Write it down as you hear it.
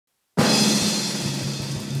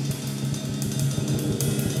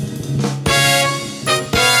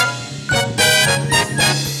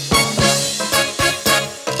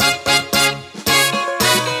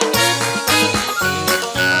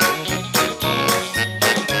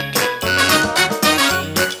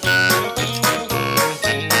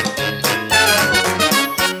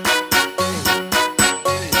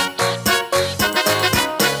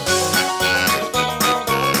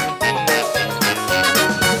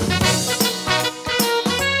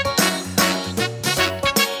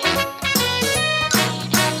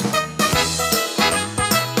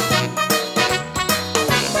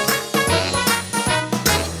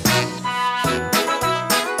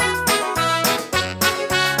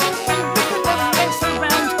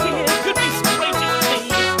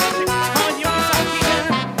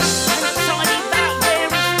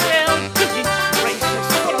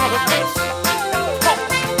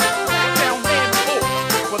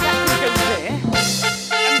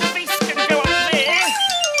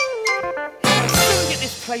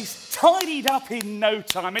place tidied up in no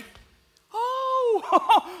time.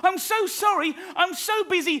 Oh, I'm so sorry. I'm so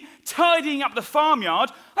busy tidying up the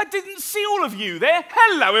farmyard, I didn't see all of you there.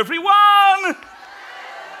 Hello, everyone.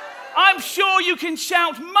 I'm sure you can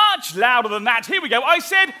shout much louder than that. Here we go. I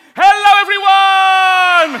said, hello,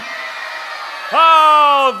 everyone.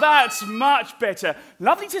 Oh, that's much better.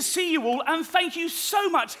 Lovely to see you all, and thank you so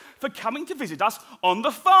much for coming to visit us on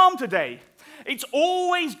the farm today. It's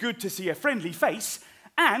always good to see a friendly face,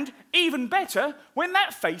 and even better when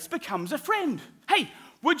that face becomes a friend. Hey,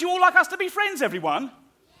 would you all like us to be friends, everyone?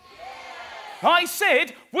 Yeah. I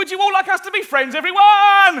said, would you all like us to be friends, everyone?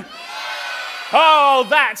 Yeah. Oh,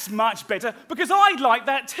 that's much better, because I'd like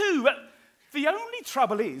that too. The only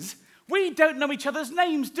trouble is, we don't know each other's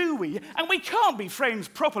names, do we? And we can't be friends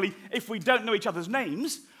properly if we don't know each other's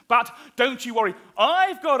names. But don't you worry,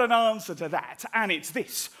 I've got an answer to that, and it's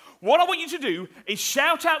this. What I want you to do is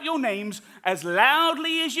shout out your names as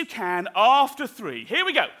loudly as you can after 3. Here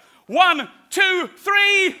we go. 1, 2,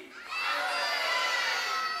 3.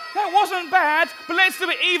 That wasn't bad, but let's do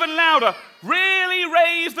it even louder. Really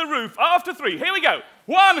raise the roof after 3. Here we go.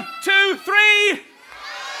 1, 2, 3.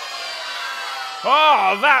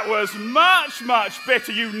 Oh, that was much, much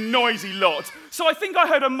better, you noisy lot. So I think I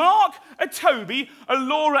heard a Mark, a Toby, a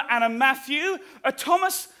Laura and a Matthew, a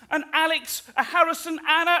Thomas, an Alex, a Harrison,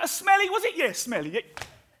 Anna, a Smelly. Was it? Yes, Smelly.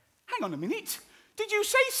 Hang on a minute. Did you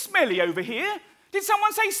say Smelly over here? Did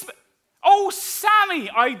someone say Oh, Sammy,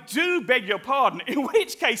 I do beg your pardon. In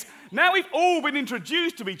which case, now we've all been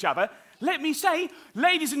introduced to each other, let me say,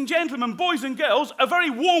 ladies and gentlemen, boys and girls, a very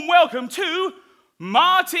warm welcome to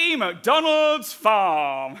Marty MacDonald's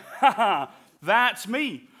farm. That's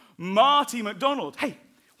me, Marty MacDonald. Hey,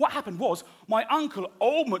 what happened was my uncle,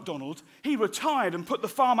 Old MacDonald, he retired and put the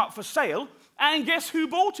farm up for sale, and guess who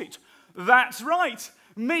bought it? That's right,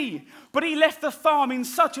 me. But he left the farm in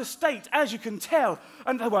such a state, as you can tell,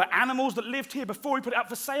 and there were animals that lived here before he put it up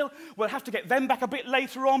for sale. We'll have to get them back a bit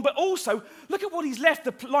later on, but also, look at what he's left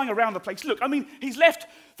lying around the place. Look, I mean, he's left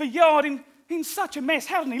the yard in such a mess,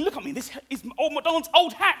 hasn't he? Look at me, this is Old MacDonald's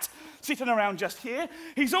old hat sitting around just here.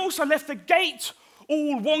 He's also left the gate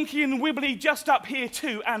all wonky and wibbly just up here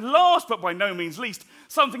too. And last but by no means least,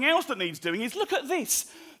 something else that needs doing is look at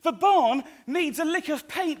this. The barn needs a lick of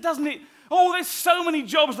paint, doesn't it? Oh, there's so many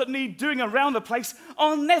jobs that need doing around the place.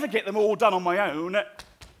 I'll never get them all done on my own.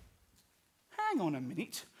 Hang on a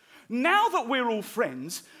minute. Now that we're all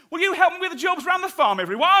friends, will you help me with the jobs around the farm,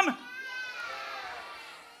 everyone?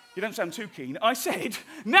 You don't sound too keen. I said,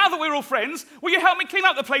 now that we're all friends, will you help me clean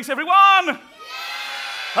up the place, everyone? Yeah!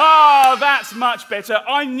 Ah, that's much better.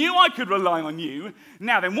 I knew I could rely on you.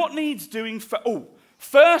 Now then, what needs doing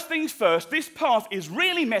first things first, this path is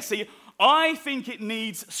really messy. I think it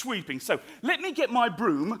needs sweeping. So let me get my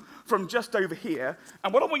broom from just over here,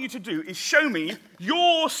 and what I want you to do is show me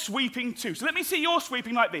your sweeping too. So let me see your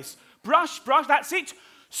sweeping like this. Brush, brush, that's it.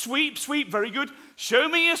 Sweep, sweep, very good. Show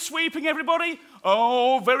me your sweeping, everybody.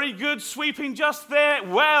 Oh, very good sweeping just there.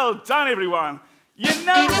 Well done, everyone. You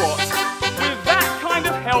know what? With that kind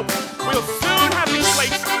of help, we'll soon have this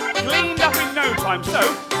place cleaned up in no time. So,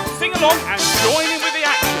 sing along and join in with the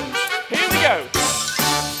actions. Here we go.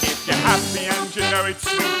 If you're happy and you know it,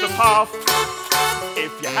 sweep the path.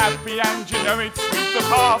 If you're happy and you know it, sweep the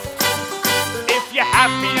path. If you're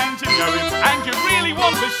happy and you know it, and you really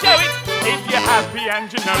want to show it, if you're happy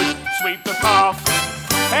and you know it, sweep the path.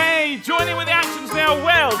 Hey, join in with the actions now.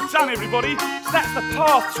 Well done, everybody. So that's the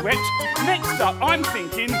path swept. Next up, I'm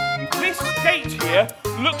thinking, this gate here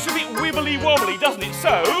looks a bit wibbly-wobbly, doesn't it?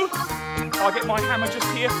 So, I'll get my hammer just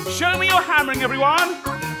here. Show me your hammering, everyone.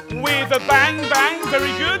 With a bang, bang,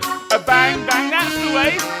 very good. A bang, bang, that's the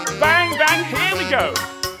way. Bang, bang, here we go.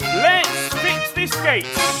 Let's fix this gate.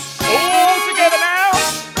 All together now.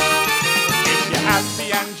 If you're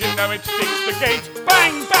happy and you know it, fix the gate.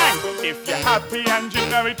 Bang, bang. If you're happy and you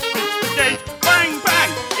know it, fix the gate. Bang,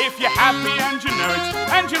 bang. If you're happy and you know it,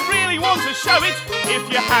 and you really want to show it,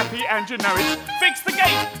 if you're happy and you know it, fix the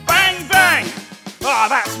gate. Bang, bang. Ah,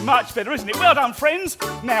 that's much better, isn't it? Well done, friends.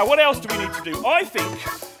 Now, what else do we need to do? I think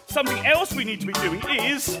something else we need to be doing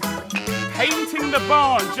is painting the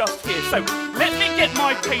barn just here. So, let me get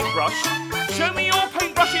my paintbrush. Show me your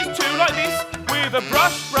paintbrushes too, like this, with a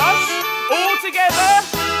brush, all together.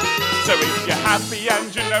 So if you're happy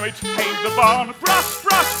and you know it, paint the barn, brush,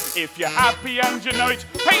 brush. If you're happy and you know it,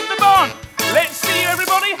 paint the barn. Let's see you,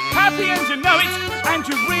 everybody, happy and you know it, and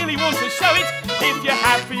you really want to show it. If you're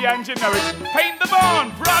happy and you know it, paint the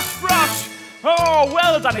barn, brush, brush. Oh,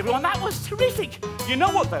 well done, everyone. That was terrific. You know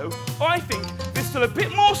what, though? I think this still a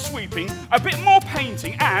bit more sweeping, a bit more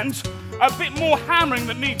painting, and a bit more hammering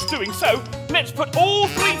that needs doing. So let's put all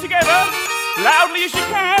three together, loudly as you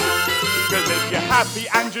can. Because if you're happy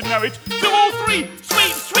and you know it, do all three.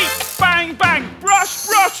 Sweep, sweep, bang, bang, brush,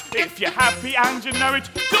 brush. If you're happy and you know it,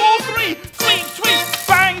 do all three. Sweep, sweep,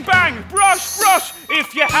 bang, bang, brush, brush.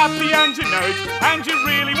 If you're happy and you know it, and you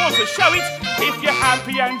really want to show it. If you're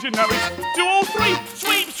happy and you know it, do all three.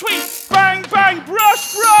 Sweep, sweep, bang, bang,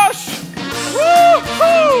 brush, brush.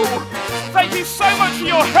 Woo-hoo! Thank you so much for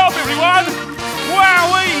your help, everyone.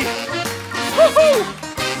 Wowee! Woo-hoo!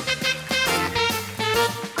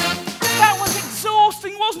 That was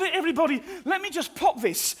exhausting, wasn't it, everybody? Let me just pop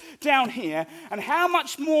this down here. And how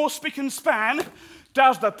much more spick and span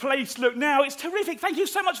does the place look now? It's terrific. Thank you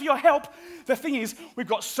so much for your help. The thing is, we've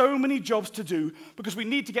got so many jobs to do because we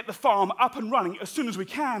need to get the farm up and running as soon as we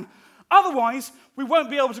can. Otherwise, we won't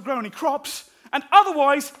be able to grow any crops. And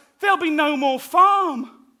otherwise, there'll be no more farm.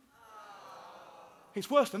 It's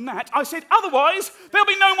worse than that. I said, otherwise, there'll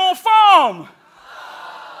be no more farm.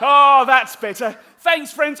 Oh, that's better.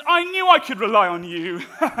 Thanks, friends. I knew I could rely on you.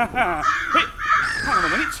 Hang on a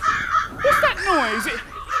minute. What's that noise?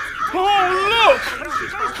 Oh, look!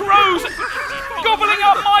 Crows gobbling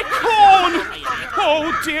up my corn!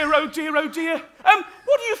 Oh, dear, oh, dear, oh, dear.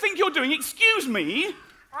 What do you think you're doing? Excuse me?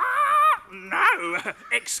 No,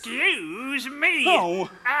 excuse me. Oh.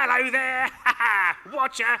 Hello there.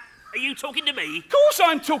 Watcher, are you talking to me? Of course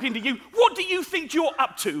I'm talking to you. What do you think you're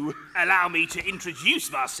up to? Allow me to introduce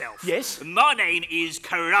myself. Yes? My name is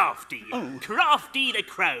Crafty. Oh. Crafty the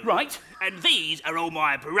Crow. Right. And these are all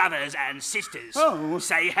my brothers and sisters. Oh.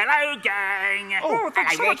 Say hello, gang. Oh,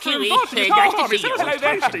 thanks hello, so much Huey. for inviting me. Nice to see you. Hello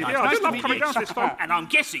there. Nice to meet you. And I'm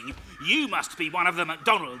guessing you must be one of the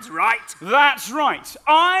McDonald's, right? That's right.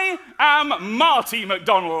 I am Marty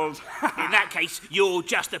MacDonald. In that case, you're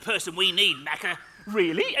just the person we need, Macca.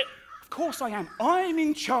 Really? Of course I am. I'm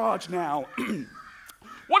in charge now.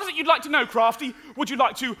 What is it you'd like to know, Crafty? Would you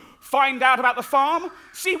like to find out about the farm?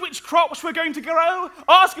 See which crops we're going to grow?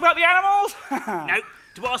 Ask about the animals? No,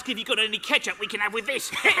 to ask if you've got any ketchup we can have with this.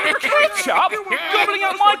 Ketchup? Gobbling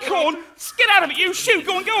up my corn? Get out of it, you! Shoot,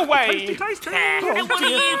 go and go away! And what are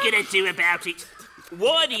you going to do about it?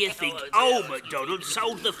 Why do you think Old MacDonald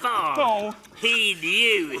sold the farm? Oh. He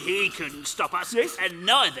knew he couldn't stop us, Yes? and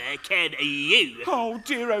neither can you. Oh,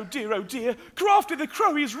 dear, oh, dear, oh, dear. Crafty the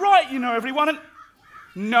Crow is right, you know, everyone. And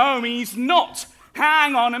no, he's not.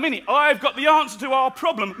 Hang on a minute. I've got the answer to our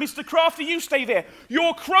problem. Mr. Crafty, you stay there.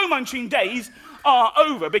 Your crow-munching days are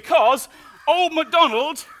over because Old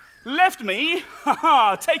MacDonald left me.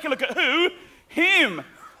 Take a look at who? Him.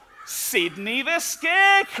 Sidney the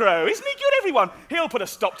Scarecrow. Isn't he good, everyone? He'll put a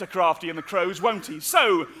stop to Crafty and the crows, won't he?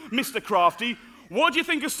 So, Mr. Crafty, what do you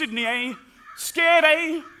think of Sidney, eh? Scared,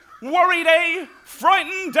 eh? Worried, eh?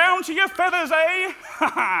 Frightened down to your feathers, eh?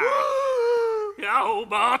 Oh,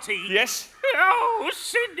 Marty. Yes? Oh,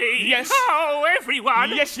 Sydney. Yes. Oh,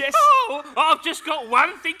 everyone. Yes, yes. Oh, I've just got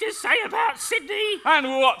one thing to say about Sydney. And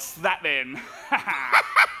what's that then?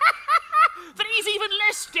 That he's even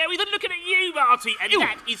less scary than looking at you, Marty. And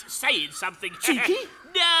that is saying something. Cheeky?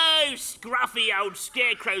 No, scruffy old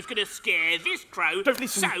Scarecrow's gonna scare this crow. Don't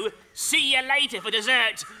listen. So, see you later for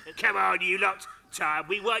dessert. Come on, you lot. Time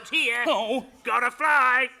we weren't here. Oh. Gotta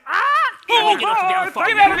fly. Ah! Oh, Get off down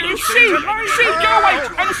get out of it, you shoot! Shoot, go away!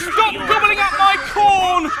 And stop gobbling up my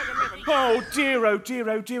corn! Oh, dear,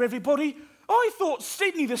 everybody. I thought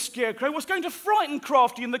Sidney the Scarecrow was going to frighten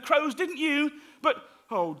Crafty and the crows, didn't you? But,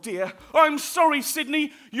 oh dear, I'm sorry,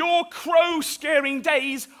 Sidney. Your crow-scaring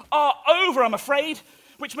days are over, I'm afraid.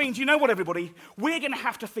 Which means, you know what, everybody? We're going to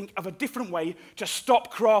have to think of a different way to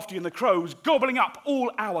stop Crafty and the crows gobbling up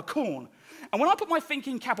all our corn. And when I put my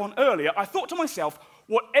thinking cap on earlier, I thought to myself,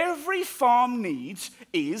 what every farm needs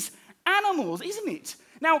is animals, isn't it?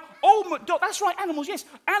 Now, Old MacDonald, that's right, animals, yes,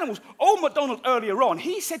 animals. Old MacDonald earlier on,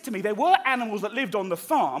 he said to me there were animals that lived on the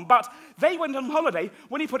farm, but they went on holiday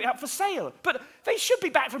when he put it up for sale. But they should be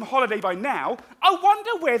back from holiday by now. I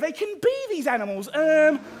wonder where they can be, these animals.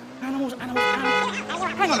 Animals. Hang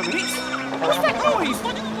on a minute. What's that noise?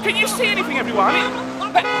 Can you see anything, everyone?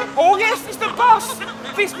 Oh, yes, it's the bus.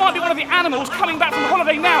 This might be one of the animals coming back from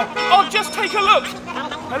holiday now. I'll just take a look.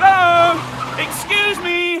 Hello? Excuse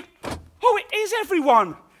me. Oh, it is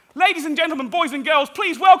everyone. Ladies and gentlemen, boys and girls,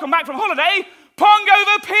 please welcome back from holiday, Pongo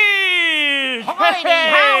the Pig.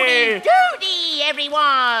 Howdy, doody,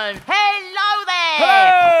 everyone. Hello there.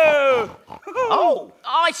 Hello. Oh,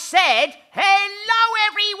 I said hello,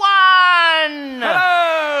 everyone.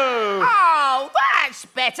 Hello. Oh, that's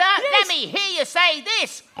better. Yes. Let me hear you say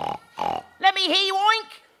this. Let me hear you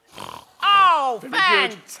oink. Oh, Very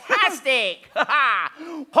good. fantastic!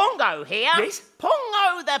 Pongo here. Yes?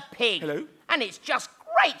 Pongo the Pig. Hello. And it's just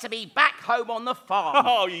great to be back home on the farm.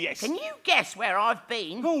 Oh, yes. Can you guess where I've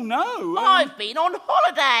been? Oh, no. I've been on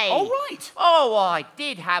holiday. All right. Oh, I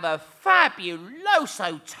did have a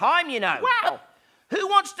fabuloso time, you know. Wow. Who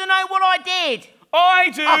wants to know what I did? I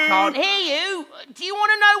do. I can't hear you. Do you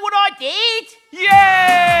want to know what I did?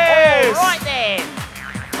 Yes. All right then.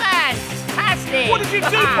 Fantastic. What did you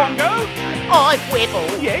do, Pongo? I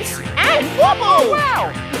wibble. Yes. And wobble. Oh,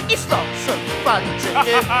 wow. It's lots of fun to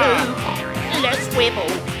do. Let's wibble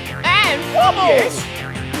and wobble. Yes.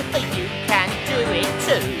 You can do it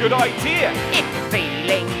too. Good idea. If you're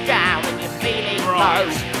feeling down and you're feeling Right.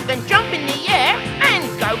 low, then jump in the air and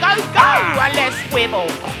go, go, go. And let's wibble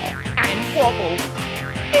and wobble.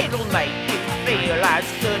 It'll make you feel as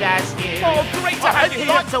good as you. Oh, great to I have hope you you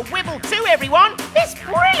here. like to wibble too, everyone. It's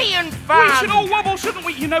brilliant fun. We should all wobble, shouldn't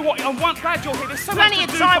we? You know what? I'm glad you're here. There's so Plenty much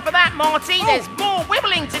of to do. time for that, Marty. Oh. There's more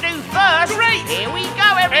wibbling to do first. Great. Here we go,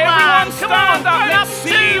 everyone. Everyone Come on, stand up. go Let's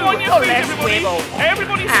see you on your Oh, feet, let's everybody. wibble.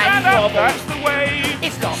 Everybody And stand up. wobble. That's the way.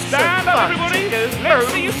 It's not Stand so up, fun everybody. to do. Let's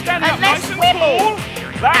see you stand And up let's nice and wibble. tall.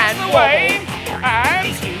 That's And the way. And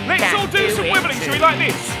You let's can all do some it wibbling. too. Shall we like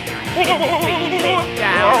this? Feeling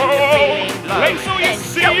down, you're feeling low. Let's all Then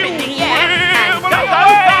see jump you in the air and wibble go, go,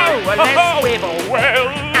 away. go. And let's wibble. Well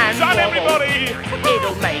And done, wobble. everybody.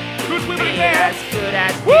 It'll make you Good wibbling feel there. as good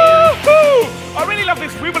as you. Woohoo! I really love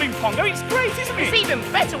this wibbling Pongo. It's great, isn't It's it? even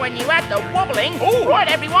better when you add the wobbling. Ooh. Right,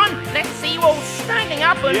 everyone, let's see you all standing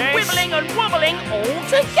up and Yes. wibbling and wobbling all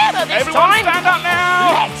together this Everyone time. stand up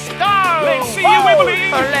now. Let's go. Let's see you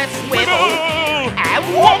wibbling. Let's wibble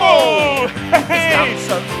and Wobble. Hey. It's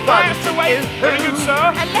lots of fun That's the to way. do. Very good, sir.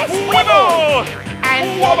 And let's Wibble.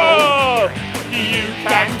 and wobble. Wobble. You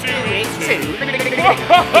Can can do it too.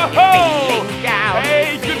 Whoa. Feeling down.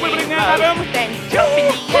 Hey, good wibbling now, low. madam. Then jump in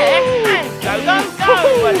the air and go, go,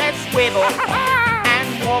 go. And let's wibble and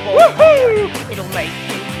wobble. Woohoo. It'll make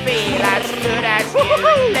you feel as good as you.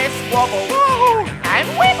 Woohoo. Let's wobble Whoa. and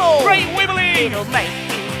wibble. Great wibbling. It'll make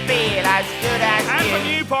you feel as good as And from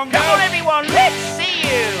you. you, Pongo. Come on, everyone, let's see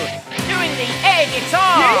you doing the air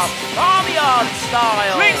guitar, Yes. farmyard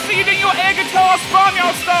style. Let's see you doing your air guitars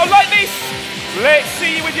farmyard style like this. Let's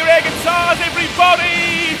see you with your air guitars,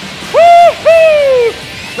 everybody. Woohoo!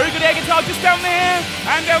 Very good air guitar just down there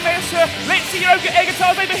and down there, sir. Let's see your air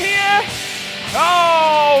guitars over here.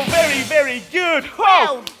 Oh, very, very good.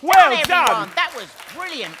 Oh, Well done, everyone. That was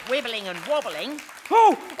brilliant wibbling and wobbling.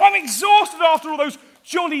 Oh, I'm exhausted after all those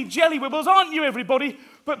jolly jelly wibbles, aren't you, everybody?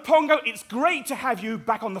 But Pongo, it's great to have you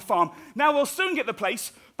back on the farm. Now we'll soon get the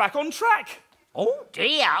place back on track. Oh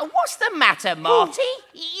dear, what's the matter, Marty?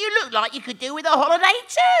 You look like you could do with a holiday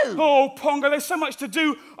too. Oh, Pongo, there's so much to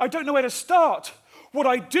do, I don't know where to start. What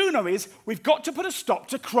I do know is we've got to put a stop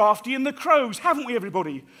to Crafty and the crows, haven't we,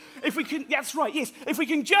 everybody? If we can, that's right, yes. If we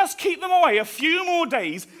can just keep them away a few more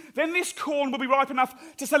days, then this corn will be ripe enough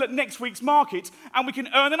to sell at next week's market, and we can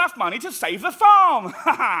earn enough money to save the farm.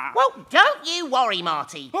 Well, don't you worry,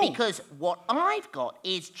 Marty, Oh. because what I've got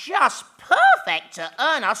is just perfect to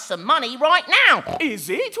earn us some money right now. Is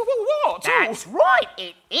it? Well, what? That's right,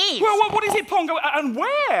 it is. Well, what is it, Pongo, and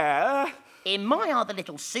where? In my other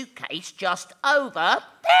little suitcase just over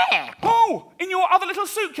there. Oh, in your other little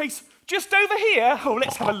suitcase, just over here. Oh,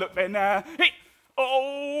 let's have a look then. Hey,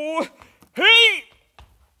 oh, hey!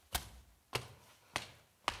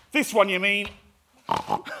 This one, you mean?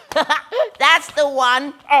 That's the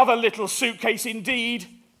one. Other little suitcase, indeed.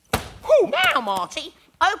 Whew. Now, Marty,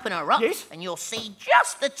 open her up Yes? and you'll see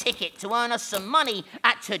just the ticket to earn us some money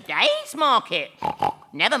at today's market.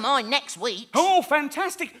 Never mind next week. Oh,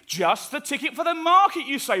 fantastic. Just the ticket for the market,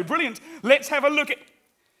 you say. Brilliant. Let's have a look at...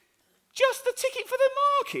 Just the ticket for the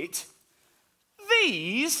market?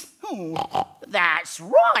 These? Oh, That's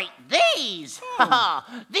right, these.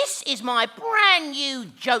 This is my brand new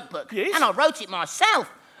joke book. Yes? And I wrote it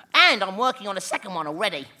myself. And I'm working on a second one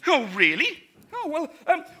already. oh really? Oh, well,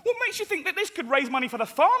 what makes you think that this could raise money for the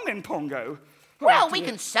farm then, Pongo? Well, Oh, we dear.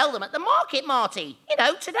 can sell them at the market, Marty. You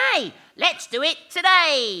know, today. Let's do it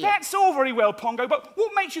today. That's all very well, Pongo, but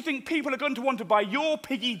what makes you think people are going to want to buy your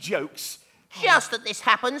piggy jokes? Just that this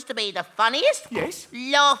happens to be the funniest, Yes?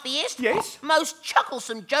 laughiest, Yes? most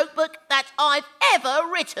chucklesome joke book that I've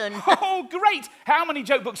ever written. Oh, great! How many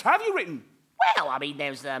joke books have you written? Well, I mean,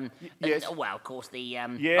 there's, yes. well, of course, the,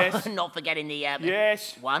 Yes. not forgetting the,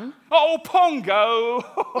 Yes. one. Oh, Pongo!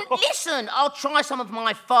 Listen, I'll try some of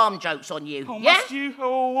my farm jokes on you, Oh, yeah? must you? Oh,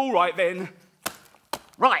 all right then.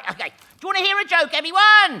 Right, okay. Do you want to hear a joke,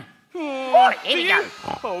 everyone? Right, here we go.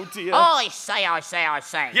 Oh, dear. I say.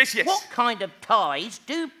 Yes, yes. What kind of ties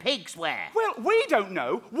do pigs wear? Well, we don't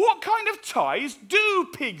know. What kind of ties do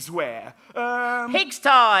pigs wear? Pigs'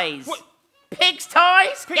 ties. What? Pigs'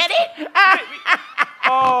 ties? Get it?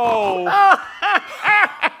 Oh.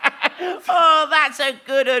 Oh, that's a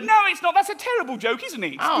good one. No, it's not. That's a terrible joke, isn't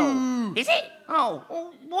it? Oh, is it? Oh,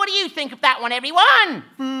 well, what do you think of that one, everyone?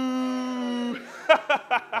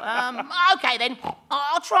 Okay then,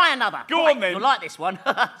 I'll try another. Go on then. You'll like this one.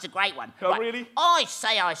 It's a great one. Oh, really? I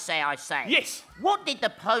say. Yes. What did the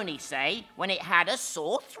pony say when it had a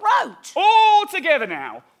sore throat? All together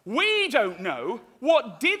now. We don't know.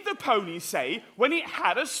 What did the pony say when it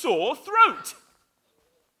had a sore throat?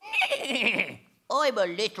 I'm a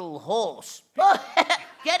little horse.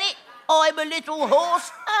 Get it? I'm a little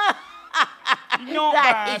horse.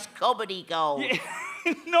 That is comedy gold. Yeah.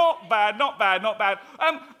 Not bad.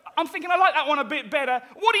 I'm thinking I like that one a bit better.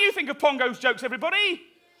 What do you think of Pongo's jokes, everybody?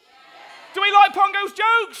 Do we like Pongo's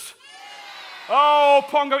jokes? Oh,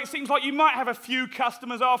 Pongo, it seems like you might have a few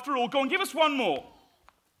customers after all. Go on, give us one more.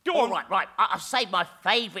 Go on. All right. I've saved my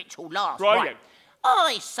favourite till last. Right.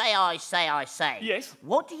 I say. Yes.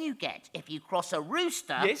 What do you get if you cross a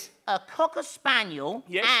rooster, Yes. a cocker spaniel,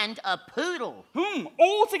 Yes. and a poodle?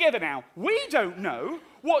 All together now. We don't know.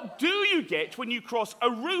 What do you get when you cross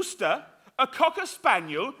a rooster, a cocker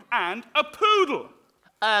spaniel, and a poodle?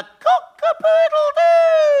 A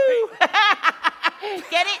cock-a-poodle-doo!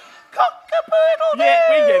 Get it? Cock-a-poodle-doo!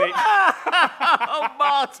 Yeah, we get it. Oh,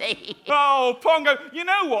 Marty. Oh, Pongo, you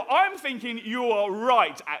know what? I'm thinking you're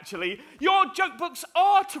right, actually. Your joke books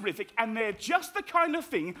are terrific, and they're just the kind of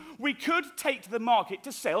thing we could take to the market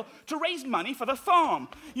to sell to raise money for the farm.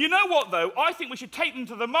 You know what, though? I think we should take them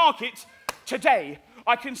to the market today.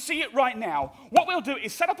 I can see it right now. What we'll do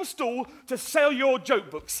is set up a stall to sell your joke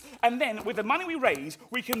books, and then with the money we raise,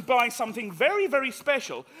 we can buy something very, very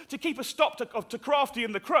special to keep a stop to Crafty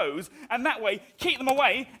and the crows, and that way keep them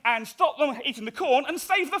away and stop them eating the corn and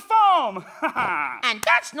save the farm. And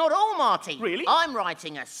that's not all, Marty. Really? I'm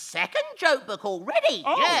writing a second joke book already.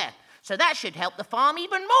 Oh. Yeah. So that should help the farm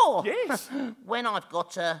even more. Yes. When I've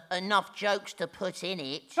got enough jokes to put in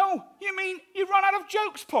it. Oh, you mean you run out of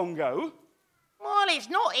jokes, Pongo? Well, it's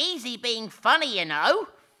not easy being funny, you know.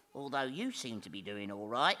 Although you seem to be doing all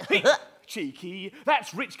right. Cheeky.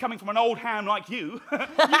 That's rich coming from an old ham like you.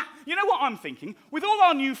 You know what I'm thinking? With all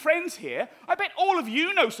our new friends here, I bet all of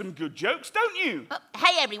you know some good jokes, don't you?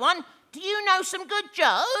 Hey, everyone. Do you know some good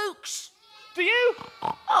jokes? Do you?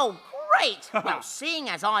 Oh, great. Well, seeing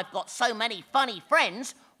as I've got so many funny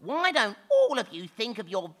friends, why don't all of you think of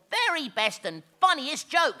your very best and funniest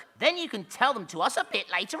joke? Then you can tell them to us a bit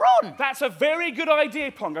later on. That's a very good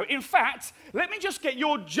idea, Pongo. In fact, let me just get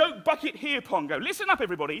your joke bucket here, Pongo. Listen up,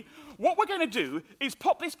 everybody. What we're going to do is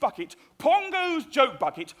pop this bucket, Pongo's joke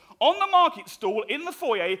bucket, on the market stall in the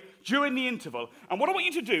foyer during the interval. And what I want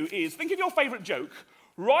you to do is think of your favourite joke,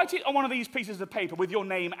 write it on one of these pieces of paper with your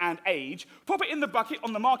name and age, pop it in the bucket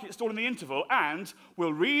on the market stall in the interval, and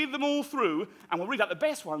we'll read them all through, and we'll read out the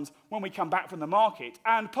best ones when we come back from the market.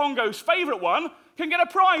 And Pongo's favourite one can get a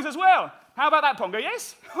prize as well. How about that, Pongo,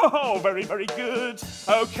 yes? Oh, very, very good.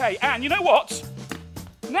 OK, and you know what?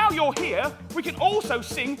 Now you're here, we can also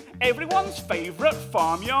sing everyone's favourite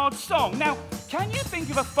farmyard song. Now, can you think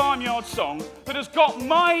of a farmyard song that has got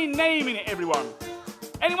my name in it, everyone?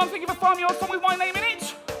 Anyone think of a farmyard song with my name in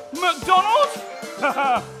it? MacDonald?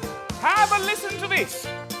 Have a listen to this.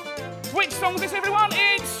 Which song is this, everyone?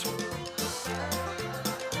 It's...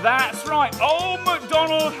 That's right, Old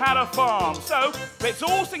MacDonald had a farm. So, let's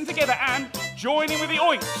all sing together and join in with the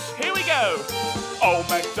oinks. Here we go. Old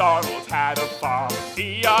MacDonald had a farm,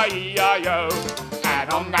 E-I-E-I-O. And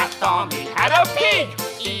on that farm he had a pig,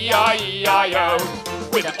 E-I-E-I-O.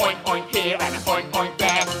 With an oink oink here and an oink oink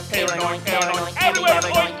there, here an oink, there an oink, everywhere an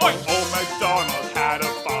oink oink. Old MacDonald had a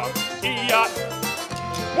farm, E-I...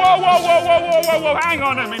 Whoa, hang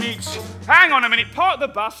on a minute, park the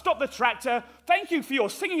bus, stop the tractor. Thank you for your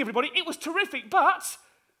singing, everybody, it was terrific, but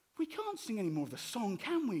we can't sing any more of the song,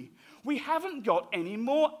 can we? We haven't got any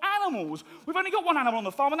more animals. We've only got one animal on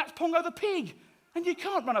the farm, and that's Pongo the Pig. And you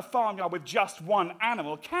can't run a farmyard with just one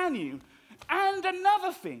animal, can you? And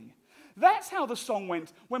another thing, that's how the song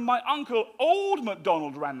went when my uncle Old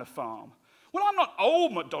MacDonald ran the farm. Well, I'm not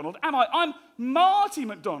Old MacDonald, am I? I'm Marty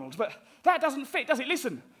MacDonald, but that doesn't fit, does it?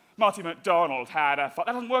 Listen, Marty MacDonald had a farm.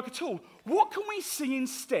 That doesn't work at all. What can we sing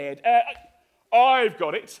instead? I've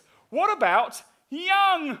got it. What about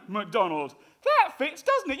Young MacDonald? That fits,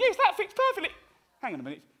 doesn't it? Yes, that fits perfectly. Hang on a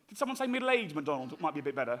minute. Did someone say middle-aged MacDonald? It might be a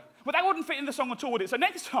bit better. Well, that wouldn't fit in the song at all, would it? So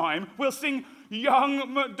next time, we'll sing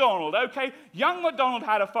Young MacDonald, OK? Young MacDonald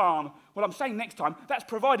had a farm. Well, I'm saying next time, that's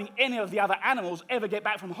providing any of the other animals ever get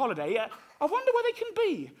back from holiday. I wonder where they can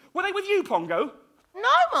be. Were they with you, Pongo? No,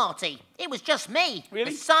 Marty. It was just me.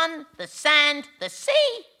 Really? The sun, the sand, the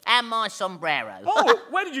sea, and my sombrero. Oh,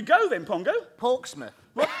 where did you go then, Pongo? Portsmouth.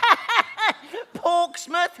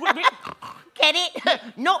 Portsmouth. Get it?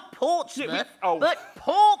 Not Portsmouth, but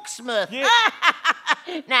Portsmouth. Yeah.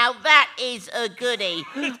 Now that is a goodie.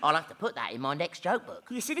 I'll have to put that in my next joke book.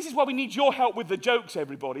 You see, this is why we need your help with the jokes,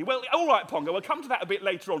 everybody. Well, all right, Pongo, we'll come to that a bit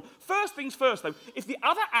later on. First things first, though, if the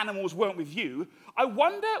other animals weren't with you, I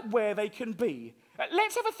wonder where they can be.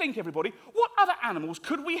 Let's have a think, everybody. What other animals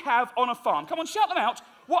could we have on a farm? Come on, shout them out.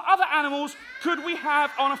 What other animals could we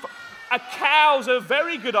have on a farm? A cow's a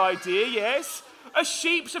very good idea, yes. A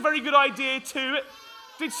sheep's a very good idea too.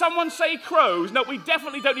 Did someone say crows? No, we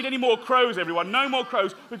definitely don't need any more crows, everyone. No more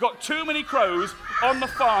crows. We've got too many crows on the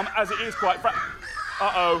farm as it is, quite frankly.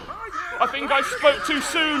 Uh-oh. I think I spoke too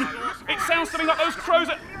soon. It sounds something like those crows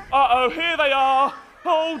are... Uh-oh, here they are.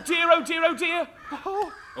 Oh, dear, oh, dear, oh, dear.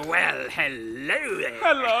 Oh. Well, hello there.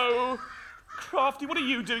 Hello. Crafty, what are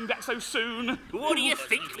you doing back so soon? What do you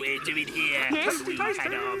think we're doing here? Yes? We've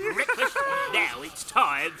had our breakfast. Now it's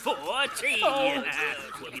time for tea. Oh.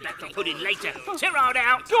 We'll be back for pudding later. Ta-ra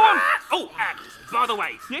now. Go on. By the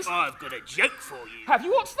way, Yes? I've got a joke for you. Have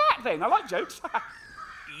you? What's that then? I like jokes.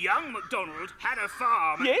 Young MacDonald had a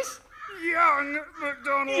farm. Yes? Young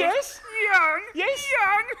MacDonald. Yes? Young. Yes?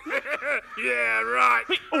 Young. Yeah, right.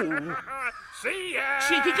 Oh. See ya.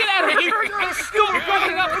 Cheeky, get out of here, you, and stop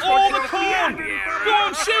running up all the corn. Go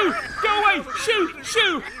on, shoo. Go away. Shoo,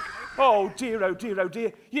 shoo. Oh, dear, oh, dear, oh,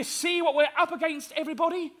 dear. You see what we're up against,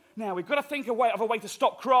 everybody? Now, we've got to think of a way to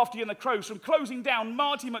stop Crafty and the Crows from closing down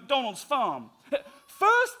Marty MacDonald's farm.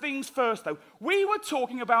 First things first, though, we were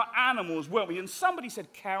talking about animals, weren't we? And somebody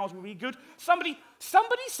said cows would be good. Somebody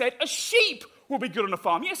said a sheep would be good on a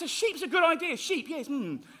farm. Yes, a sheep's a good idea. Sheep, yes.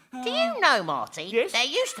 Do you know, Marty? Yes? There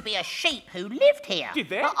used to be a sheep who lived here. Did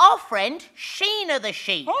there? Our friend, Sheena the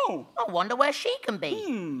sheep. Oh. I wonder where she can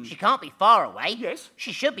be. She can't be far away. Yes.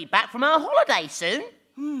 She should be back from her holiday soon.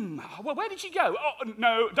 Well, where did she go? Oh,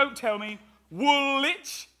 no, don't tell me.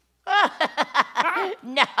 Woolwich?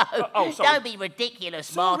 No, sorry. Don't be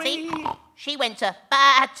ridiculous, Marty. Sorry. She went to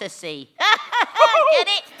Battersea. Get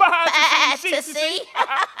it? Battersea.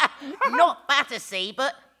 Not Battersea,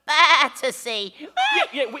 but Battersea.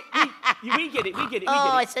 Yeah, we get it, we get it.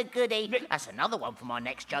 Oh, it's a goodie. That's another one for my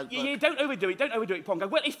next joke book. Yeah, don't overdo it, Pongo.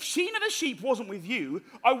 Well, if Sheena the sheep wasn't with you,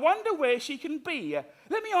 I wonder where she can be.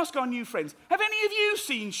 Let me ask our new friends. Have any of you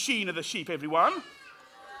seen Sheena the sheep, everyone?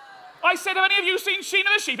 I said, have any of you seen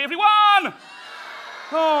Sheena the sheep, everyone?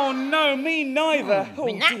 Oh, no, me neither. Oh,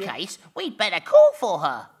 In that case, we'd better call for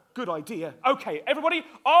her. Good idea. OK, everybody,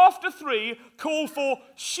 after 3, call for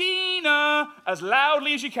Sheena as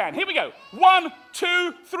loudly as you can. Here we go. 1,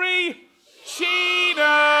 2, 3,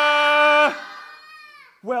 Sheena!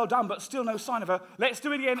 Well done, but still no sign of her. Let's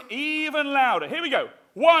do it again, even louder. Here we go.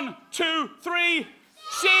 1, 2, 3,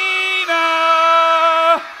 Sheena!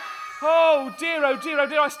 Oh dear, oh dear, oh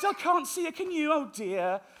dear, I still can't see her, can you? Oh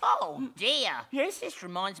dear. Oh dear. Yes? This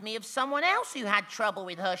reminds me of someone else who had trouble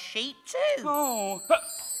with her sheep too. Oh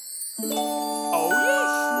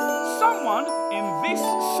yes, someone in this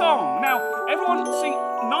song. Now, everyone sing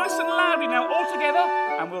nice and loudly now, all together,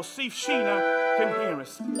 and we'll see if Sheena can hear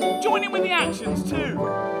us. Join in with the actions too.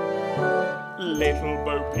 Little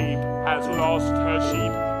Bo Peep has lost her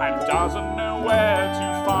sheep and doesn't know where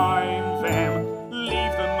to find them.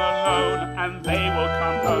 Leave them alone and they will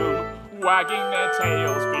come home, wagging their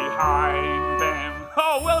tails behind them.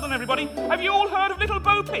 Oh, well done, everybody. Have you all heard of Little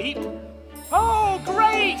Bo Peep? Oh,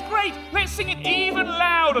 great, great. Let's sing it even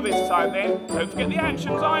louder this time, then. Don't forget the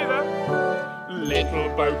actions either. Little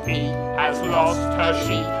Bo Peep has lost her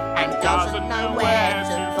sheep and doesn't know where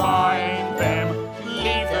to find them.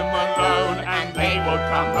 Leave them alone and they will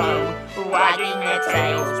come home, wagging their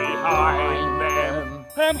tails behind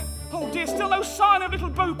them. Oh dear, still no sign of Little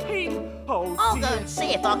Bo Peep. Oh dear. I'll go and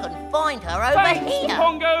see if I can find her over Thanks, here.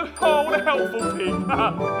 Pongo. Oh, what a helpful pig.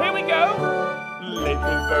 Here we go. Little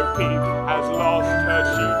Bo Peep has lost her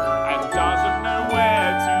sheep and doesn't know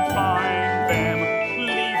where to find them.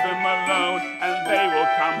 Leave them alone and they will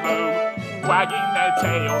come home, wagging their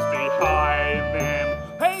tails behind them.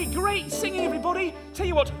 Hey, great singing, everybody. Tell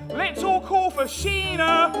you what, let's all call for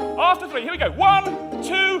Sheena. After 3, here we go. 1,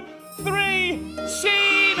 2, 3,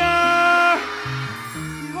 Sheena!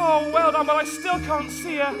 Oh, well done, but I still can't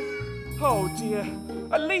see her. Oh, dear.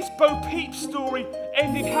 At least Bo Peep's story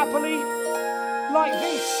ended happily. like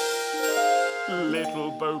this.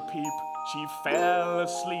 Little Bo Peep, she fell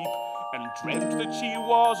asleep and dreamt that she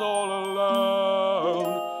was all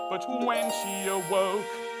alone. But when she awoke,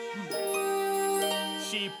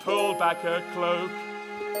 she pulled back her cloak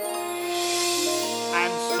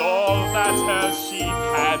and saw that her sheep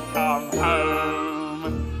had come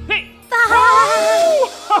home. Hey!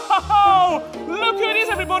 Oh, look who it is,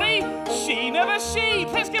 everybody! Sheena the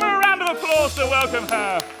sheep! Let's give her a round of applause to welcome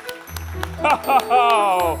her.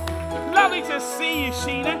 Lovely to see you,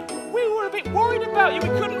 Sheena. We were a bit worried about you. We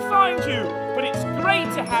couldn't find you. But it's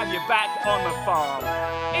great to have you back on the farm.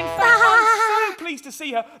 In fact, I'm so pleased to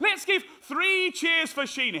see her. Let's give 3 cheers for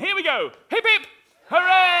Sheena. Here we go. Hip, hip,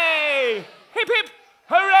 hooray! Hip, hip,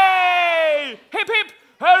 hooray! Hip, hip,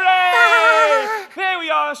 hooray! There we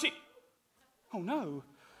are. Oh, no.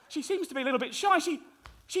 She seems to be a little bit shy.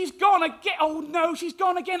 She's gone again. Oh, no, she's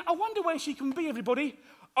gone again. I wonder where she can be, everybody.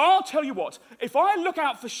 I'll tell you what, if I look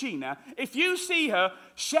out for Sheena, if you see her,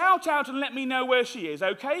 shout out and let me know where she is,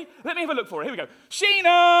 okay? Let me have a look for her. Here we go.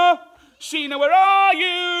 Sheena! Sheena, where are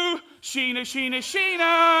you? Sheena, Sheena,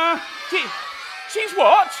 Sheena! She's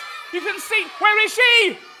what? You can see. Where is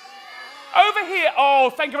she? Over here. Oh,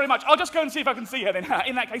 thank you very much. I'll just go and see if I can see her then.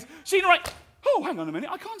 In that case. Sheena, right. Oh, hang on a minute.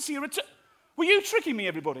 I can't see her at all. Were you tricking me,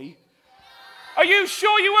 everybody? Are you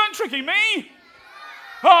sure you weren't tricking me?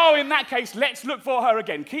 Oh, in that case, let's look for her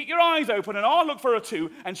again. Keep your eyes open and I'll look for her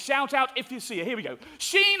too and shout out if you see her. Here we go.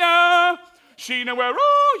 Sheena! Sheena, where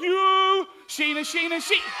are you? Sheena, Sheena,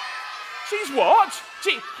 she's what?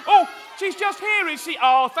 She's just here, is she?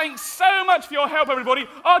 Oh, thanks so much for your help, everybody.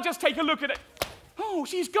 I'll just take a look at it. Oh,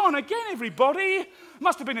 she's gone again, everybody.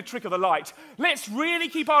 Must have been a trick of the light. Let's really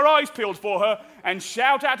keep our eyes peeled for her and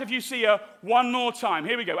shout out if you see her one more time.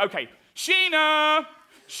 Here we go. Okay. Sheena!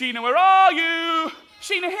 Sheena, where are you?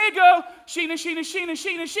 Sheena, here, girl. Sheena, Sheena, Sheena,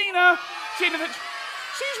 Sheena, Sheena. Sheena,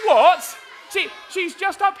 she's what? She's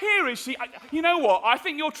just up here, is she? You know what? I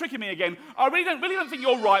think you're tricking me again. I really don't think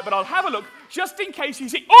you're right, but I'll have a look just in case you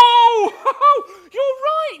see. Oh, you're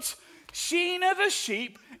right. Sheena the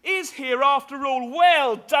sheep is here after all.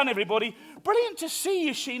 Well done, everybody. Brilliant to see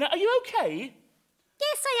you, Sheena. Are you okay?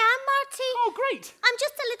 Yes, I am, Marty. Oh, great. I'm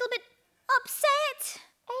just a little bit upset.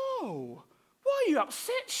 Oh. Why are you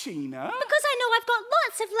upset, Sheena? Because I know I've got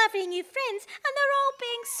lots of lovely new friends and they're all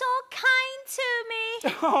being so kind to me.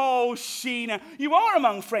 Oh, Sheena, you are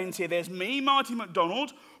among friends here. There's me, Marty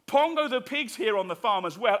MacDonald, Pongo the Pig's here on the farm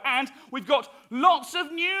as well, and we've got lots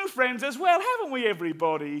of new friends as well, haven't we,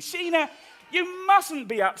 everybody? Sheena, you mustn't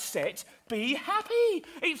be upset. Be happy.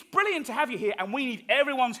 It's brilliant to have you here, and we need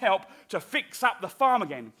everyone's help to fix up the farm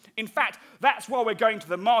again. In fact, that's why we're going to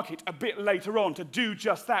the market a bit later on to do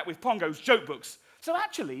just that with Pongo's joke books. So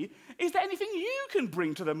actually, is there anything you can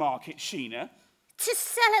bring to the market, Sheena? To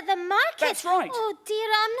sell at the market? That's right. Oh dear,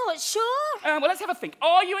 I'm not sure. Well, let's have a think.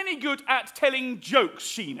 Are you any good at telling jokes,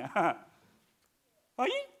 Sheena? Are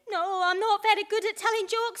you? No, I'm not very good at telling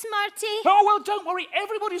jokes, Marty. Oh, well, don't worry.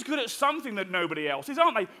 Everybody's good at something that nobody else is,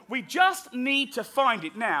 aren't they? We just need to find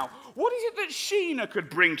it now. What is it that Sheena could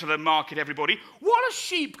bring to the market, everybody? What are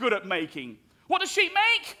sheep good at making? What does sheep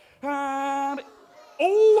make? Oh,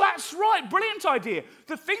 that's right. Brilliant idea.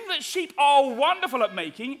 The thing that sheep are wonderful at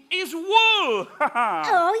making is wool. Oh,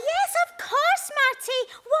 yes, of course, Marty.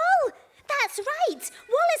 Wool. That's right.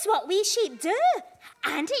 Wool is what we sheep do.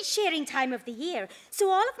 And it's shearing time of the year, so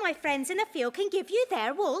all of my friends in the field can give you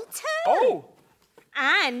their wool too. Oh.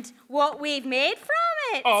 And what we've made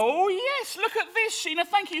from it. Oh, yes. Look at this, Sheena.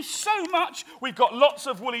 Thank you so much. We've got lots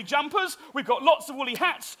of woolly jumpers. We've got lots of woolly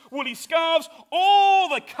hats, woolly scarves, all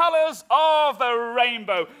the colours of the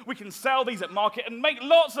rainbow. We can sell these at market and make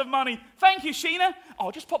lots of money. Thank you, Sheena.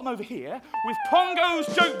 I'll just pop them over here with Pongo's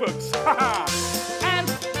joke books. And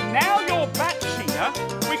now you're back, Sheena,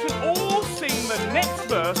 we can all sing the next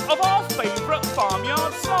verse of our favourite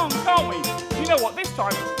farmyard song, can't we? You know what, this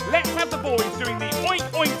time, let's have the boys doing the oink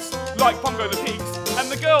oinks like Pongo the Pigs, and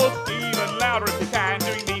the girls, even louder if you can,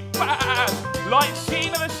 doing the bah like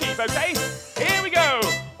Sheena the sheep, okay? Here we go,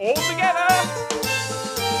 all together.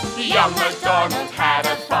 Young MacDonald had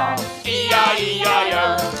a farm,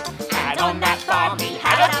 E-I-E-I-O. And on that farm he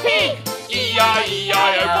had a pig,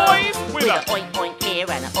 E-I-E-I-O. Boys, with With a an oink oink here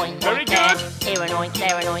and an oink Very oink there. good. Here an oink,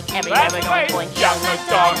 there an oink, everywhere That's an great. oink oink. Young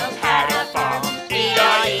MacDonald had a farm,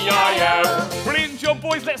 E-I-E-I-O. Brilliant job,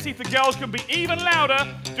 boys. Let's see if the girls can be even louder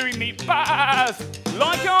doing the buzz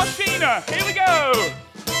like our Sheena. Here we go.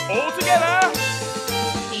 All together.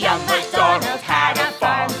 Young MacDonald had a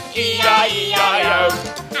farm, E-I-E-I-O.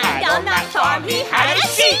 And on that farm he had a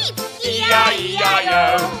sheep,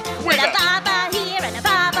 E-I-E-I-O. With a baba here and a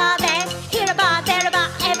baba there. Here a bar, there a bar,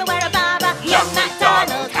 everywhere a baba. Young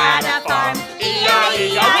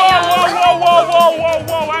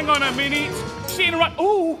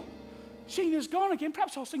Sheena's gone again.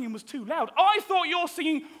 Perhaps our singing was too loud. I thought your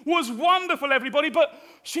singing was wonderful, everybody, but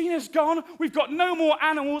Sheena's gone. We've got no more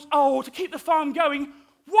animals. Oh, to keep the farm going,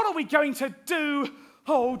 what are we going to do?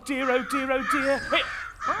 Oh, dear, oh, dear, oh, dear.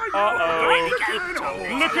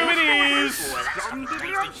 Uh-oh. Look who it is.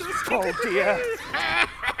 Oh, dear.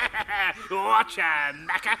 Watch a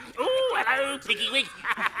macca. Oh, hello, Piggy Wig.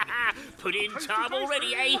 Pudding time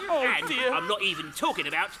already, eh? Oh, and dear. I'm not even talking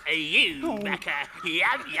about you, Oh. macca.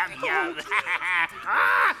 Yum, yum, yum.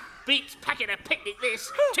 Ah, beats packing a picnic,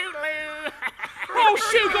 this. Toodaloo. Oh,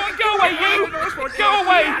 shoot, go away, you! Go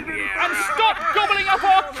away! And stop gobbling up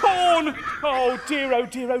our corn! Oh, dear, oh,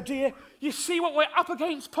 dear, oh, dear. You see what we're up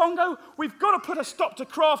against, Pongo? We've got to put a stop to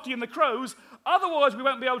Crafty and the crows, otherwise we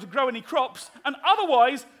won't be able to grow any crops, and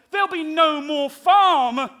otherwise there'll be no more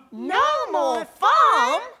farm. No more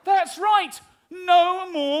farm? That's right, no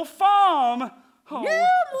more farm. Oh, No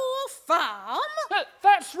more farm?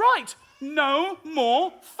 that's right, no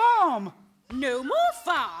more farm. No more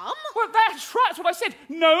farm? Well, that's right, that's what I said,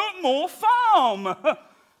 no more farm.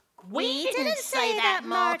 We didn't say that,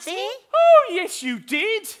 Marty. Oh, yes, you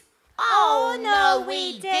did. Oh, no,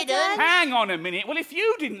 we didn't. Hang on a minute. Well, if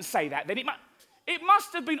you didn't say that, then it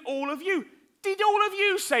must have been all of you. Did all of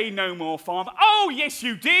you say no more farm? Oh, yes,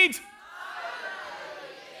 you did.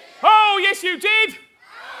 Oh, yes, you did.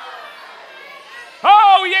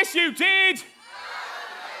 Oh, yes, you did.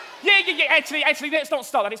 Yeah. Actually, let's not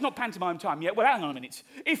start that. It's not pantomime time yet. Well, hang on a minute.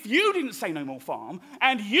 If you didn't say no more farm,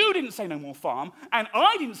 and you didn't say no more farm, and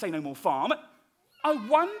I didn't say no more farm, I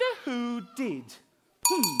wonder who did.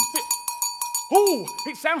 Oh,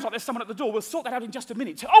 it sounds like there's someone at the door. We'll sort that out in just a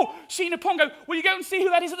minute. Oh, Sheena, Pongo, will you go and see who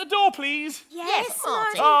that is at the door, please? Yes,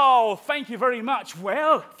 Marty. Oh, thank you very much.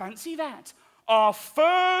 Well, fancy that. Our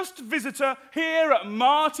first visitor here at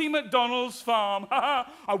Marty MacDonald's farm. I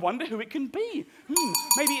wonder who it can be.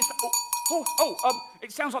 Maybe it's...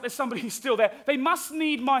 it sounds like there's somebody who's still there. They must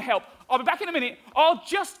need my help. I'll be back in a minute. I'll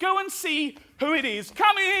just go and see who it is.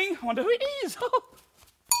 Coming. I wonder who it is.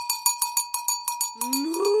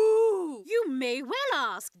 Moo! You may well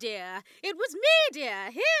ask, dear. It was me,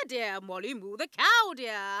 dear. Here, dear, Molly-Moo the cow,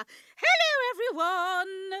 dear. Hello,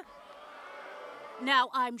 everyone. Now,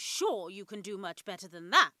 I'm sure you can do much better than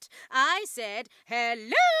that. I said,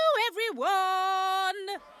 hello,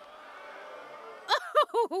 everyone.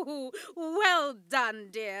 Oh, well done,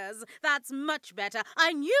 dears. That's much better.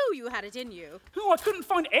 I knew you had it in you. Oh, I couldn't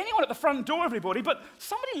find anyone at the front door, everybody, but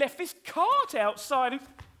somebody left this cart outside.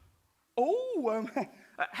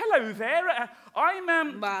 Hello there.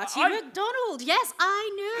 I'm, Marty MacDonald. Yes,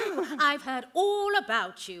 I know. I've heard all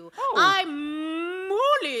about you. Oh. I'm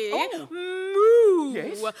Molly-Moo.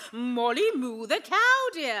 Yes? Molly-Moo the cow,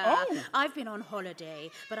 dear. Oh. I've been on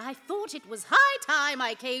holiday, but I thought it was high time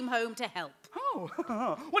I came home to help. Oh,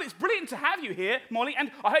 well, it's brilliant to have you here, Molly,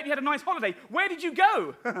 and I hope you had a nice holiday. Where did you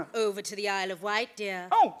go? Over to the Isle of Wight, dear.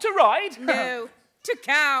 Oh, to ride? No, to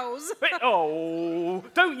cows. Oh,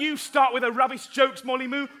 don't you start with the rubbish jokes,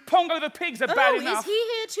 Molly-Moo. Pongo the Pig's are bad enough. Is he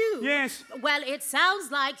here too? Yes. Well, it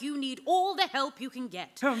sounds like you need all the help you can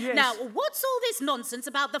get. Oh, yes. Now, what's all this nonsense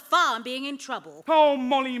about the farm being in trouble? Oh,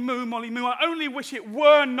 Molly-Moo, I only wish it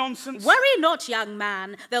were nonsense. Worry not, young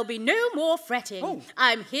man. There'll be no more fretting. Oh.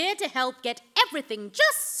 I'm here to help get everything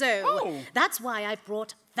just so. Oh. That's why I've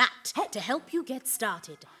brought that to help you get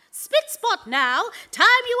started. Spit spot now. Time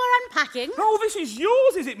you are unpacking. Oh, this is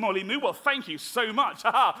yours, is it, Molly-Moo? Well, thank you so much.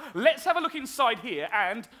 Let's have a look inside here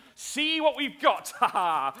and see what we've got.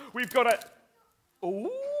 We've got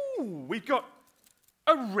we've got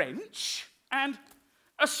a wrench and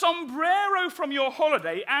a sombrero from your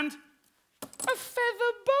holiday and a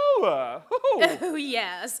feather boa. Oh,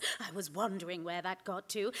 yes. I was wondering where that got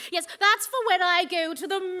to. Yes, that's for when I go to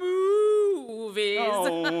the movies.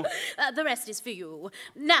 Oh. The rest is for you.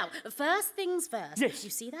 Now, first things first. Yes.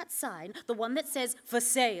 You see that sign? The one that says for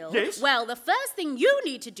sale? Yes. Well, the first thing you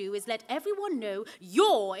need to do is let everyone know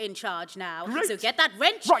you're in charge now. Great. So get that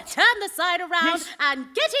wrench, Right. turn the sign around, Yes.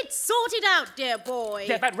 and get it sorted out, dear boy.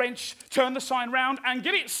 Get that wrench, turn the sign round, and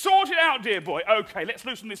get it sorted out, dear boy. Okay, let's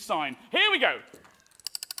loosen this sign. Here we go.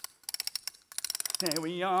 There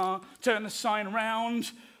we are. Turn the sign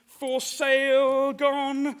round. For sale,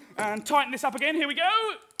 gone. And tighten this up again. Here we go.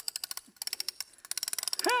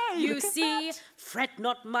 Hey, You look at see, that. fret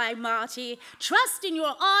not, my Marty. Trust in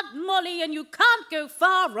your Aunt Molly and you can't go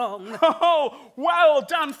far wrong. Oh, well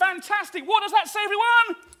done. Fantastic. What does that say,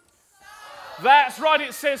 everyone? That's right,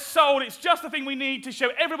 it says sold. It's just the thing we need to show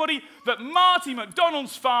everybody that Marty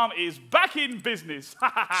MacDonald's farm is back in business.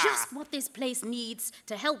 Just what this place needs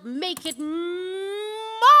to help make it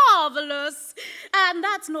marvelous. And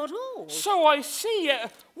that's not all. So I see.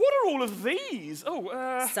 What are all of these?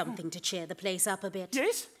 Something to cheer the place up a bit.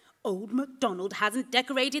 Yes? Old MacDonald hasn't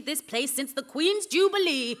decorated this place since the Queen's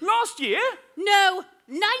Jubilee. Last year? No,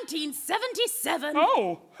 1977.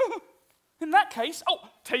 Oh. In that case,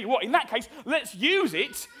 tell you what, in that case, let's use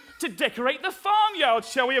it to decorate the farmyard,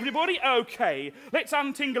 shall we, everybody? Okay, let's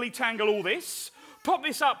untingly-tangle all this, pop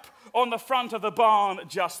this up on the front of the barn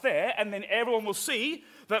just there, and then everyone will see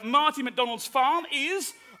that Marty MacDonald's farm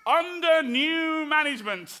is under new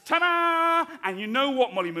management. Ta-da! And you know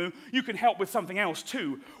what, Molly-Moo? You can help with something else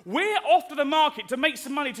too. We're off to the market to make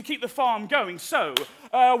some money to keep the farm going. So,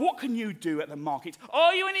 what can you do at the market?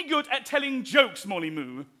 Are you any good at telling jokes,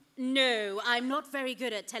 Molly-Moo? No, I'm not very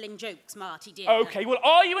good at telling jokes, Marty dear. Okay, well,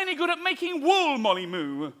 are you any good at making wool,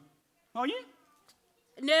 Molly-Moo? Are you?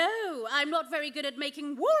 No, I'm not very good at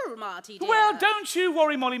making wool, Marty dear. Well, don't you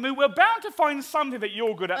worry, Molly-Moo. We're bound to find something that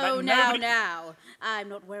you're good at. Oh, now. I'm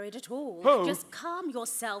not worried at all. Oh. Just calm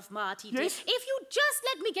yourself, Marty dear. Yes? If you just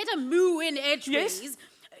let me get a moo in edgeways. Yes?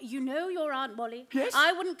 You know your Aunt Molly. Yes?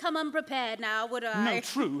 I wouldn't come unprepared now, would I? No,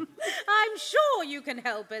 true. I'm sure you can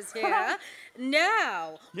help us here.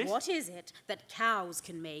 Now, Yes? what is it that cows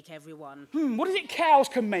can make, everyone? What is it cows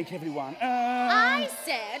can make, everyone? I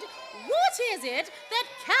said, what is it that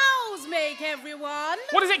cows make, everyone?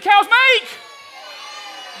 What is it cows make?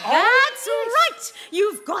 That's right!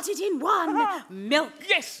 You've got it in one. Milk.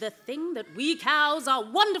 Yes. The thing that we cows are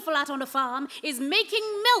wonderful at on a farm is making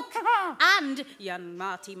milk. And, young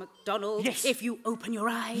Marty MacDonald, Yes. if you open your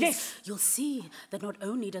eyes, Yes. you'll see that not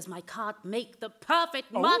only does my cart make the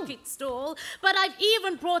perfect market stall, but I've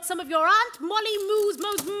even brought some of your Aunt Molly-Moo's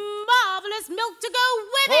most marvellous milk to go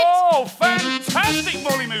with it. Oh, fantastic,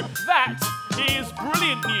 Molly-Moo. That is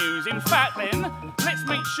brilliant news. In fact, then, let's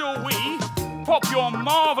make sure we pop your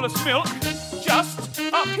marvellous milk just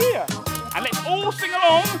up here. And let's all sing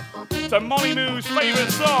along to Molly-Moo's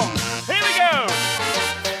favourite song. Here we go.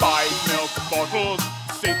 5 milk bottles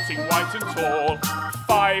sitting white and tall.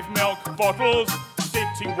 5 milk bottles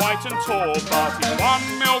sitting white and tall. But in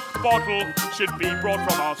 1 milk bottle should be brought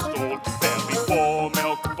from our stall. There'll be 4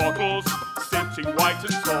 milk bottles sitting white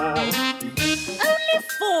and tall. Only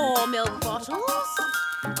 4 milk bottles?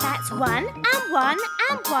 That's 1 and 1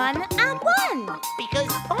 and 1 and 1. Because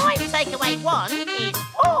 5 take away 1 is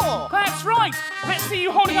 4. That's right. Let's see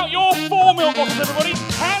you holding out your 4 milk bottles, everybody.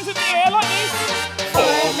 Hands in the air like this. 4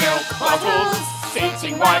 milk bottles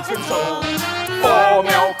sitting white and tall. 4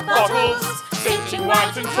 milk bottles sitting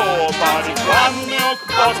white and tall. But in 1 milk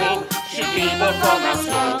bottle should be bought from our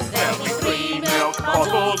stall. There'll be 3 milk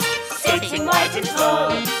bottles sitting white and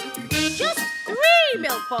tall. Just 3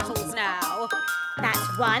 milk bottles now.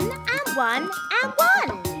 That's 1 and 1 and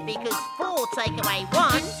 1. Because 4 take away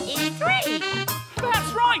 1 is 3.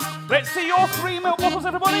 That's right. Let's see your 3 milk bottles,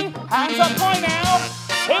 everybody. Hands up high now.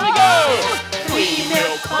 Here we go. 3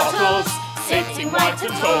 milk bottles sitting white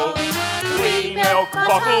and tall. 3 milk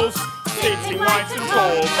bottles sitting white and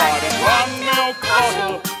tall. But in 1 milk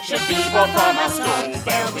bottle should be bought from our stall.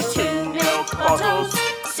 There'll be 2 milk bottles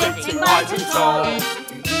sitting white and tall.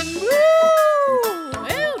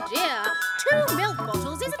 Oh dear, 2 milk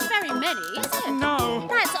bottles isn't very many, is it? No.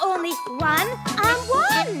 That's only 1 and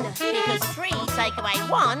 1. Because 3 take away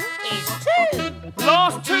 1 is 2.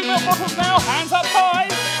 Last 2 milk bottles now. Hands up high.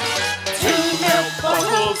 2 milk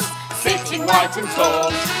bottles sitting white and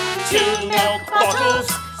tall. 2 milk bottles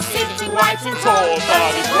sitting white and tall.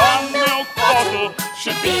 But in 1 milk bottle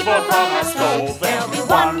should be bought from our stall. There'll be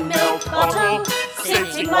 1 milk bottle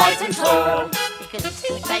sitting white and tall. Because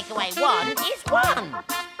 2 take away 1 is 1.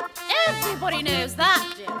 Everybody knows that,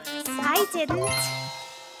 dearest. I didn't.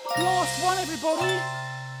 Last one, everybody.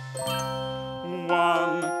 1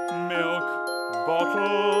 milk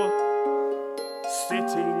bottle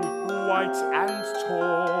sitting white and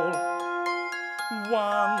tall.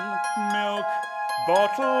 1 milk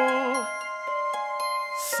bottle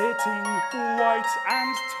sitting white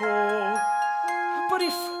and tall. But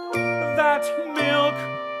if that milk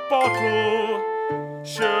bottle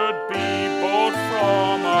should be bought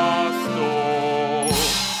from our stall,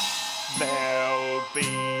 there'll be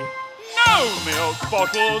no milk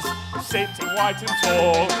bottles sitting white and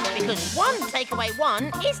tall. Because 1 take away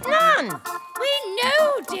 1 is none. We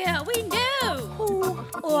know, dear, we know.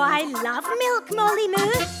 Oh, I love milk,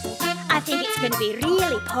 Molly-Moo. I think it's going to be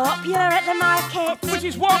really popular at the market. Which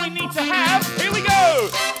is what we need to have. Here we go.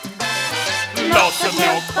 Lots of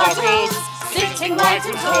milk bottles sitting white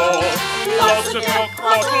and tall. Lots of milk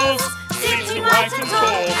bottles sitting white and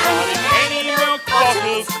tall. But if any milk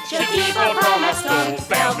bottles should be bought from our stall,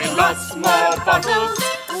 there'll be lots more bottles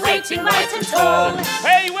waiting white and tall.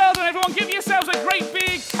 Hey, well done, everyone. Give yourselves a great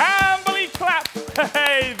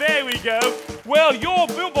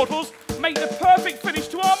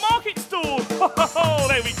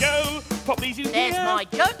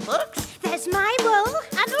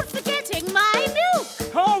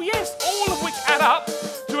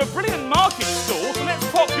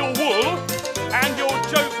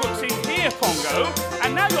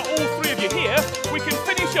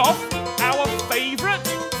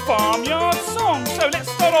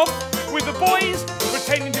with the boys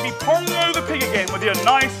pretending to be Pongo the Pig again with your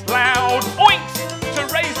nice loud oinks to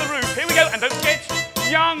raise the roof. Here we go, and don't forget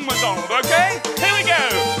young MacDonald, okay? Here we go.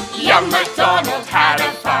 Young MacDonald had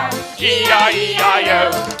a farm,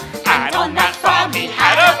 E-I-E-I-O. And on that farm he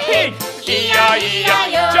had a pig,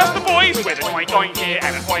 E-I-E-I-O. Just the boys with an oink oink here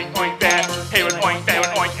and an oink oink there. Here an oink, there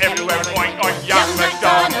an oink, everywhere an oink oink. Young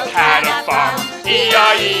MacDonald had a farm,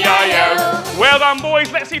 E-I-E-I-O. Well done,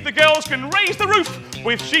 boys. Let's see if the girls can raise the roof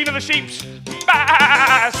with Sheena the sheep's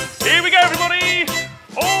bass. Here we go, everybody.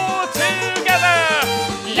 All together.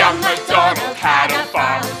 Young MacDonald had a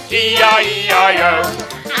farm, E-I-E-I-O.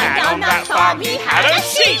 And on that farm he had a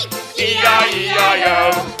sheep,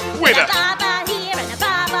 E-I-E-I-O. With a baba here and a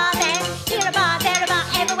baba there, here a bar, there a bar,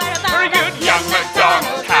 everywhere a bar. Very good. Young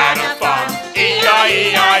MacDonald had a farm,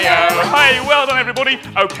 E-I-E-I-O. Hey, well done, everybody.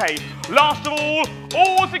 Okay, last of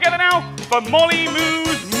all together now for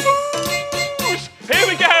Molly-Moo's Moose. Here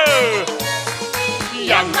we go.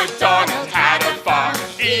 Young MacDonald had a farm,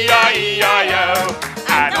 E-I-E-I-O.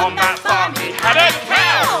 And on that farm he had a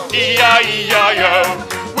cow, E-I-E-I-O.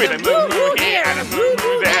 With a moo-moo here and a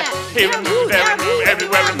moo-moo there. Here a moo, there a moo,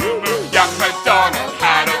 everywhere a moo-moo. Young MacDonald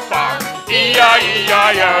had a farm,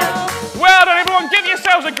 E-I-E-I-O. Well done, everyone. Give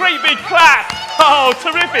yourselves a great big clap. Oh,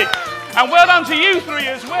 terrific. And well done to you three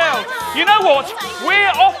as well. You know what?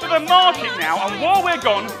 We're off to the market now, and while we're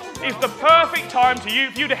gone, is the perfect time for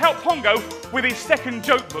you to help Pongo with his second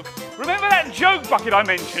joke book. Remember that joke bucket I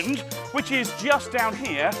mentioned, which is just down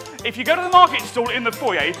here? If you go to the market stall in the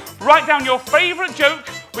foyer, write down your favourite joke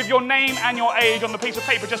with your name and your age on the piece of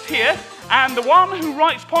paper just here, and the one who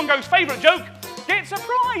writes Pongo's favourite joke gets a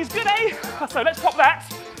prize. Good, eh? So let's pop that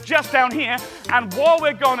just down here, and while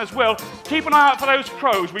we're gone as well, keep an eye out for those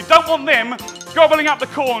crows. We don't want them gobbling up the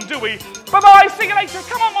corn, do we? Bye-bye, see you later.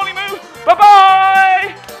 Come on, Molly-Moo.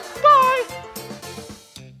 Bye-bye. Bye.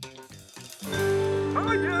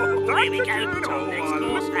 Here we go, next course.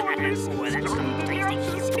 Oh, that's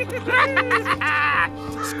tasty.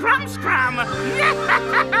 Scrum, scrum.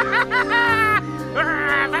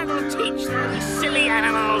 That'll teach those silly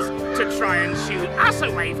animals to try and shoot us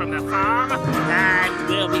away from the farm. And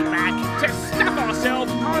we'll be back to stuff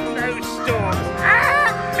ourselves on those storms.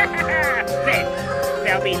 Then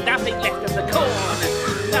there'll be nothing left of the corn,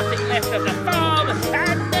 nothing left of the farm,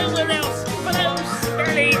 and nowhere else for those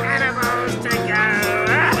silly animals to go.